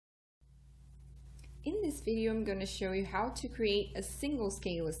In this video, I'm going to show you how to create a single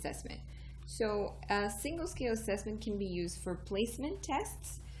scale assessment. So a single scale assessment can be used for placement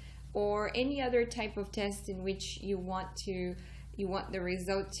tests or any other type of test in which you want the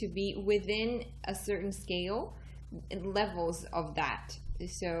result to be within a certain scale and levels of that.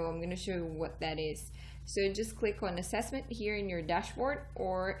 So I'm going to show you what that is. So just click on assessment here in your dashboard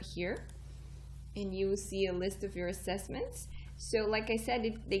or here, and you will see a list of your assessments. So like I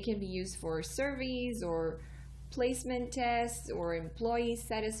said, they can be used for surveys or placement tests or employee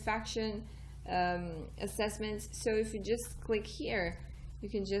satisfaction assessments. So if you just click here, you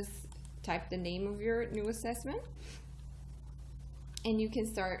can just type the name of your new assessment, and you can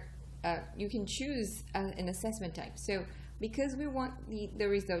start, you can choose an assessment type. So because we want the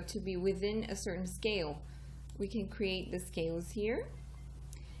result to be within a certain scale, we can create the scales here.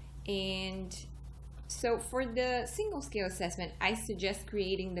 And so for the single scale assessment, I suggest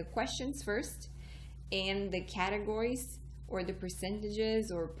creating the questions first and the categories or the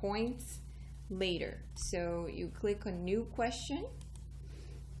percentages or points later. So you click on new question,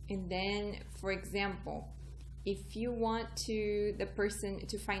 and then, for example, if you want the person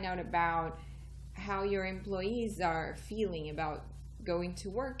to find out about how your employees are feeling about going to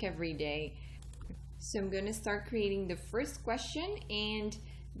work every day. So I'm going to start creating the first question, and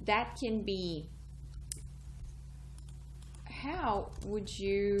that can be, how would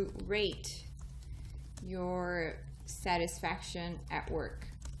you rate your satisfaction at work,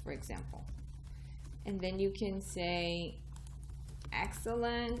 for example? And then you can say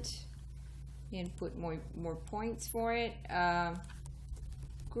excellent and put more points for it,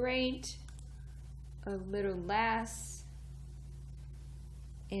 great, a little less,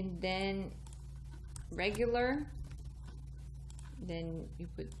 and then regular, then you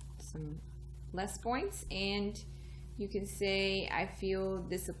put some less points, and you can say I feel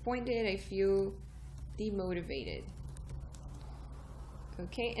disappointed, I feel demotivated.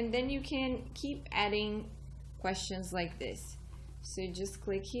 Okay, and then you can keep adding questions like this. So just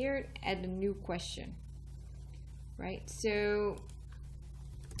click here, add a new question, right? So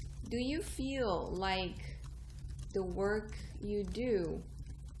do you feel like the work you do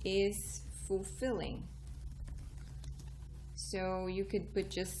is fulfilling? So you could put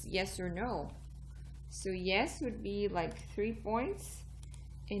just yes or no. So yes would be like 3 points,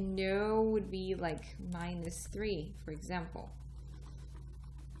 and no would be like -3, for example.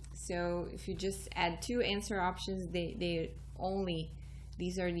 So if you just add 2 answer options, these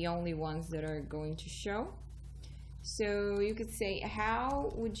are the only ones that are going to show. So you could say,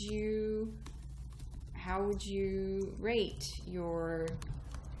 how would you rate your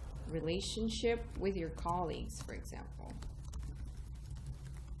relationship with your colleagues, for example?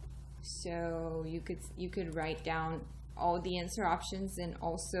 So you could write down all the answer options and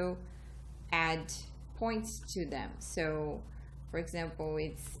also add points to them. So for example,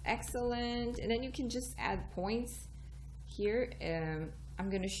 it's excellent, and then you can just add points here. I'm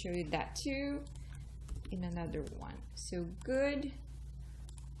going to show you that too in another one. So good,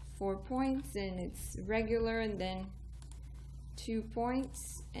 4 points, and it's regular, and then 2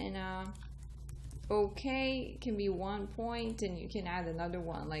 points, and okay can be 1 point, and you can add another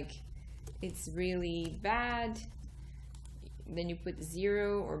one like it's really bad, then you put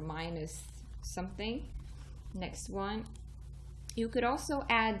 0 or minus something. Next one, you could also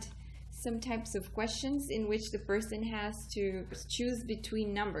add some types of questions in which the person has to choose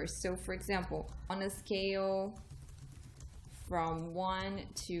between numbers. So for example, on a scale from 1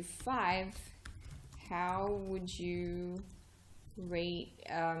 to 5, how would you rate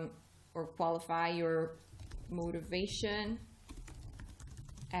or qualify your motivation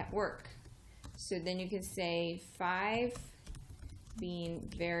at work? So then you can say 5 being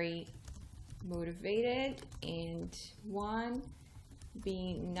very motivated and 1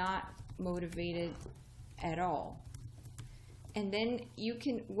 being not motivated at all. And then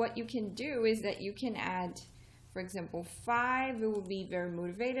what you can do is that you can add, for example, 5, it will be very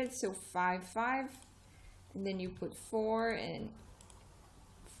motivated, so 5, and then you put 4 and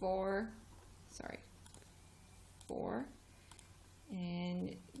 4,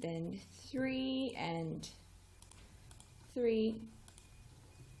 and then 3 and 3,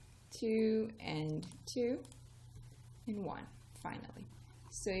 2 and 2, and 1 finally.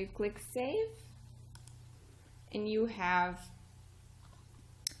 So you click save, and you have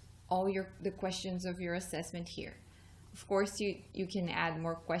all the questions of your assessment here. Of course, you can add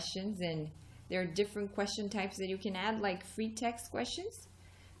more questions, and there are different question types that you can add, like free text questions.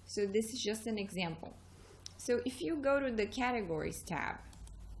 So this is just an example. So if you go to the categories tab,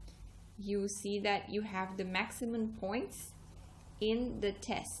 you see that you have the maximum points in the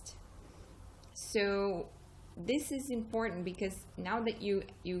test. So this is important because now that you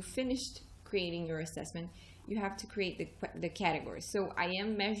finished creating your assessment, you have to create the categories. So I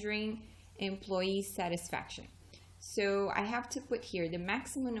am measuring employee satisfaction. So I have to put here the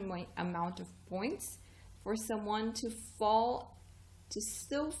maximum amount of points for someone to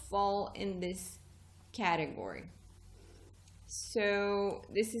still fall in this category. So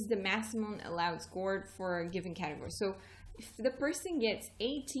this is the maximum allowed score for a given category. So if the person gets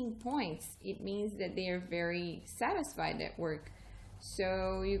 18 points, it means that they are very satisfied at work.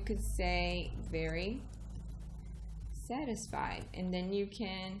 So you could say very satisfied, and then you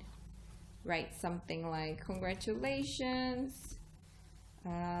can write something like congratulations,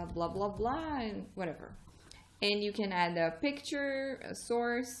 blah blah blah, and whatever. And you can add a picture, a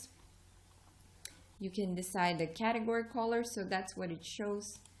source. You can decide the category color, so that's what it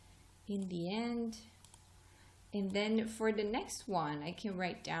shows in the end. And then for the next one, I can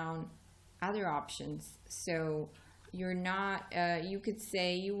write down other options. So you're not, you could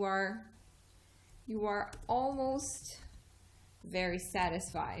say you are almost very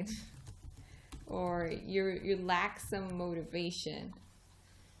satisfied, or you lack some motivation.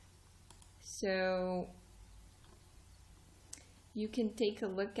 So you can take a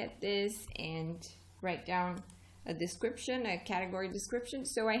look at this and write down a description, a category description.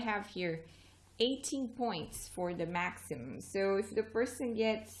 So I have here 18 points for the maximum. So if the person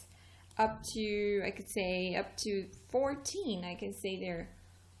gets up to, I could say up to 14, I can say they're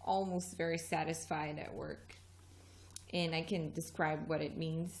almost very satisfied at work. And I can describe what it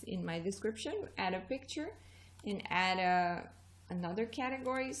means in my description, add a picture, and add another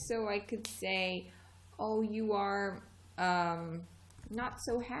category. So I could say, oh, you are not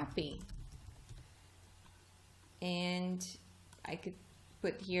so happy. And I could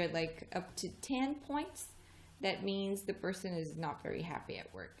put here like up to 10 points. That means the person is not very happy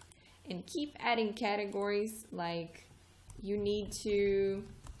at work. And keep adding categories, like you need to,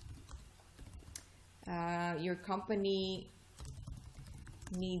 your company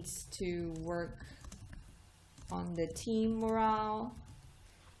needs to work on the team morale.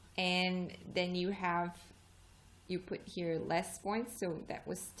 And then you put here less points, so that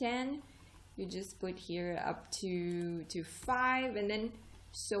was 10. You just put here up to 5, and then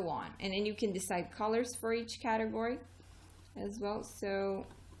so on. And then you can decide colors for each category as well. So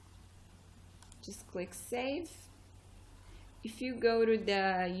just click save. If you go to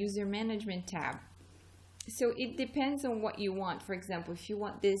the user management tab, so it depends on what you want. For example, if you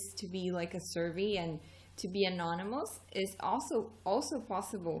want this to be like a survey and to be anonymous, it's also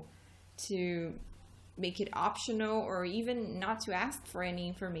possible to make it optional, or even not to ask for any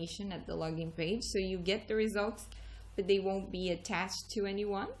information at the login page. So you get the results, but they won't be attached to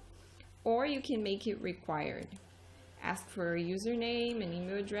anyone. Or you can make it required. Ask for a username and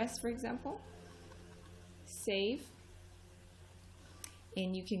email address, for example. Save.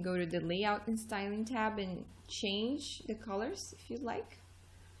 And you can go to the layout and styling tab and change the colors if you'd like,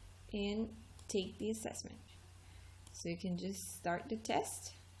 and take the assessment. So you can just start the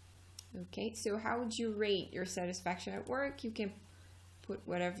test. Okay, so how would you rate your satisfaction at work? You can put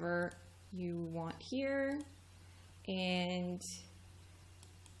whatever you want here, and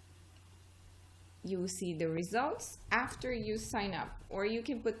you will see the results after you sign up. Or you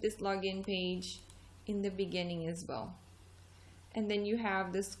can put this login page in the beginning as well. And then you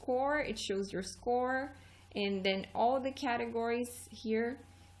have the score, it shows your score, and then all the categories here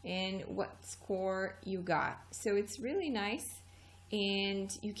and what score you got. So it's really nice,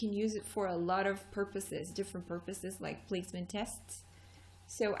 and you can use it for a lot of purposes, different purposes like placement tests.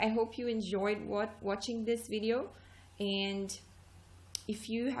 So I hope you enjoyed watching this video, and if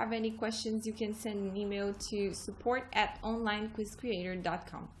you have any questions, you can send an email to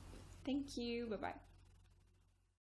support@onlinequizcreator.com. Thank you, bye-bye.